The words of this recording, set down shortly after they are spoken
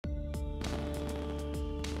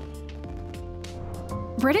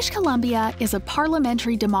British Columbia is a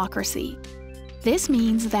parliamentary democracy. This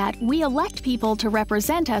means that we elect people to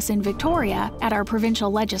represent us in Victoria at our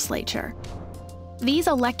provincial legislature. These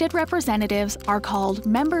elected representatives are called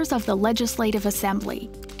Members of the Legislative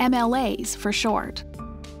Assembly, MLAs for short.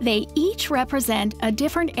 They each represent a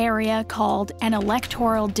different area called an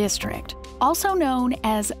electoral district, also known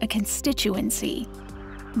as a constituency.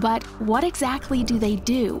 But what exactly do they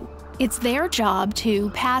do? It's their job to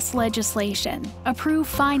pass legislation, approve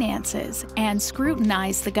finances, and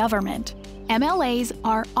scrutinize the government. MLAs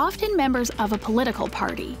are often members of a political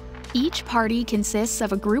party. Each party consists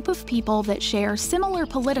of a group of people that share similar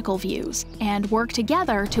political views and work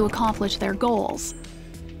together to accomplish their goals.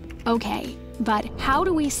 Okay, but how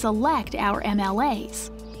do we select our MLAs?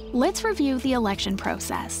 Let's review the election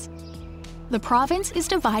process. The province is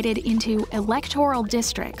divided into electoral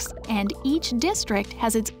districts, and each district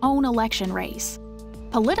has its own election race.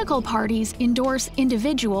 Political parties endorse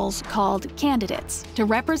individuals called candidates to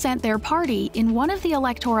represent their party in one of the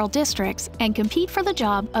electoral districts and compete for the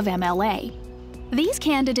job of MLA. These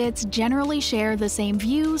candidates generally share the same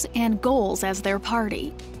views and goals as their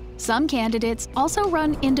party. Some candidates also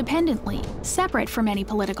run independently, separate from any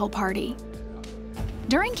political party.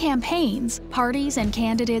 During campaigns, parties and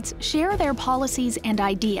candidates share their policies and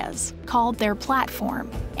ideas, called their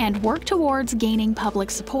platform, and work towards gaining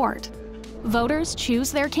public support. Voters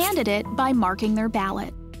choose their candidate by marking their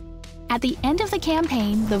ballot. At the end of the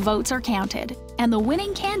campaign, the votes are counted, and the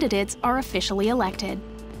winning candidates are officially elected.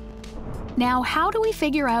 Now, how do we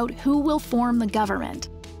figure out who will form the government?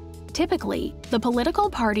 Typically, the political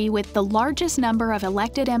party with the largest number of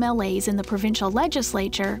elected MLAs in the provincial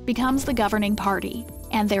legislature becomes the governing party,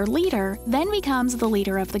 and their leader then becomes the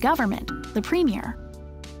leader of the government, the premier.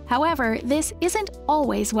 However, this isn't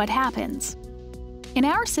always what happens. In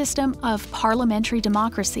our system of parliamentary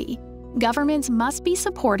democracy, governments must be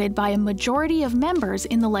supported by a majority of members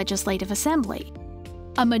in the Legislative Assembly.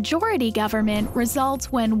 A majority government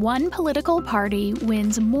results when one political party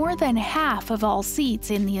wins more than half of all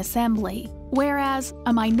seats in the Assembly, whereas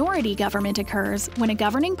a minority government occurs when a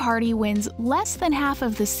governing party wins less than half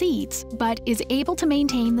of the seats but is able to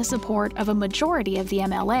maintain the support of a majority of the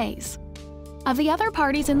MLAs. Of the other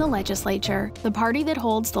parties in the legislature, the party that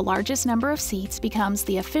holds the largest number of seats becomes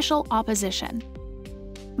the official opposition.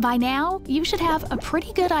 By now, you should have a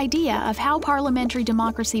pretty good idea of how parliamentary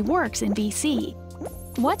democracy works in BC.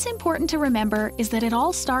 What's important to remember is that it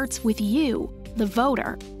all starts with you, the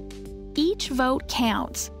voter. Each vote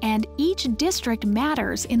counts, and each district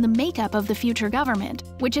matters in the makeup of the future government,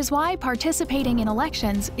 which is why participating in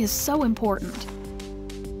elections is so important.